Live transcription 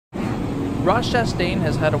Ross Chastain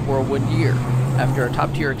has had a whirlwind year. After a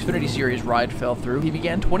top-tier Xfinity Series ride fell through, he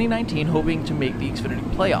began 2019 hoping to make the Xfinity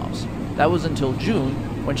playoffs. That was until June,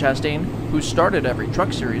 when Chastain, who started every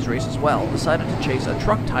Truck Series race as well, decided to chase a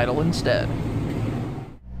truck title instead.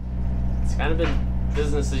 It's kind of been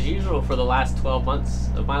business as usual for the last 12 months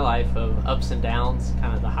of my life, of ups and downs,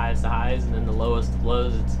 kind of the highest of highs and then the lowest of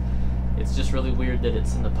lows. It's just really weird that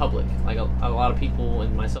it's in the public. Like a lot of people,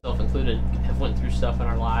 and myself included, have went through stuff in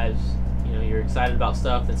our lives. You know, you're excited about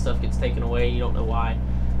stuff, then stuff gets taken away, you don't know why.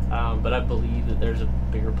 But I believe that there's a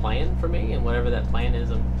bigger plan for me, and whatever that plan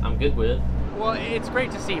is, I'm good with. Well, it's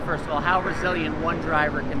great to see, first of all, how resilient one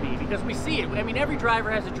driver can be, because we see it. I mean, every driver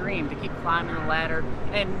has a dream to keep climbing the ladder,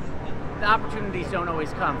 and the opportunities don't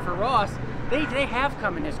always come. For Ross, they have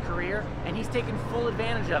come in his career, and he's taken full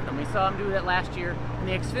advantage of them. We saw him do that last year in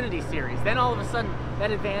the Xfinity Series. Then all of a sudden,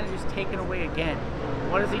 that advantage is taken away again.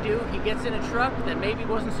 What does he do? He gets in a truck that maybe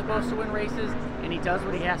wasn't supposed to win races, and he does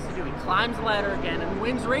what he has to do. He climbs the ladder again and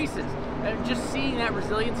wins races. And just seeing that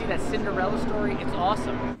resiliency, that Cinderella story, it's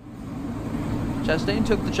awesome. Chastain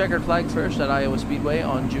took the checkered flag first at Iowa Speedway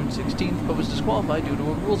on June 16th, but was disqualified due to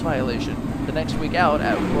a rules violation. The next week out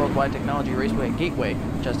at Worldwide Technology Raceway at Gateway,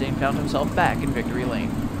 Chastain found himself back in victory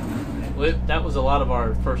lane. Well, that was a lot of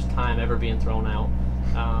our first time ever being thrown out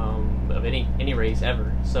of any race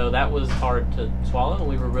ever. So that was hard to swallow, and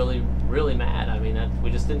we were really mad. I mean, we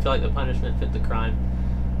just didn't feel like the punishment fit the crime.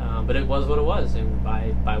 But it was what it was, and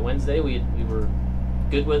by Wednesday we were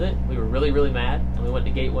good with it. We were really mad, and we went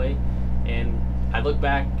to Gateway, and I look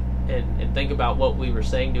back and think about what we were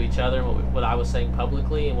saying to each other, and what I was saying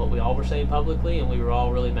publicly, and what we all were saying publicly, and we were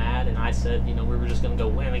all really mad. And I said, you know, we were just going to go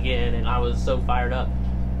win again, and I was so fired up.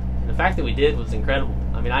 And the fact that we did was incredible.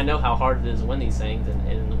 I mean, I know how hard it is to win these things,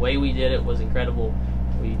 and the way we did it was incredible.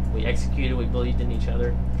 We executed, we believed in each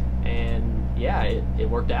other, and yeah, it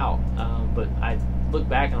worked out. But I look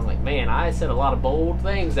back and I'm like, man, I said a lot of bold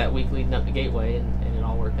things that week leading up to Gateway, and it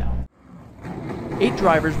all worked out. 8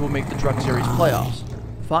 drivers will make the Truck Series playoffs.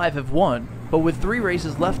 5 have won, but with 3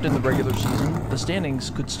 races left in the regular season, the standings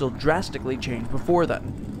could still drastically change before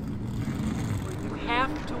then. You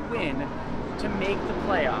have to win to make the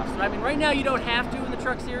playoffs. I mean, right now you don't have to in the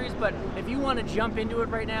Truck Series, but if you want to jump into it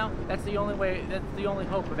right now, that's the only way, that's the only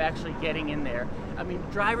hope of actually getting in there. I mean,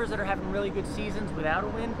 drivers that are having really good seasons without a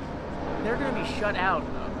win, they're going to be shut out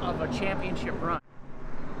of a championship run.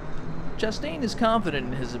 Chastain is confident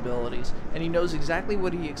in his abilities, and he knows exactly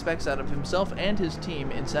what he expects out of himself and his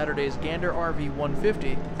team in Saturday's Gander RV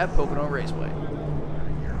 150 at Pocono Raceway.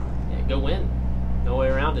 Yeah, go win. No way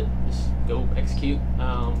around it. Just go execute,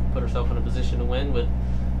 put ourselves in a position to win with,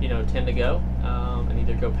 10 to go, and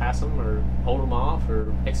either go past them or hold them off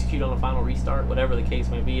or execute on a final restart, whatever the case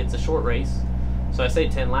may be. It's a short race, so I say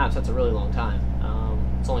 10 laps, that's a really long time.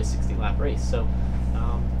 It's only a 60-lap race, so,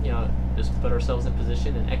 just put ourselves in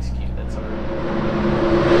position and execute. That's our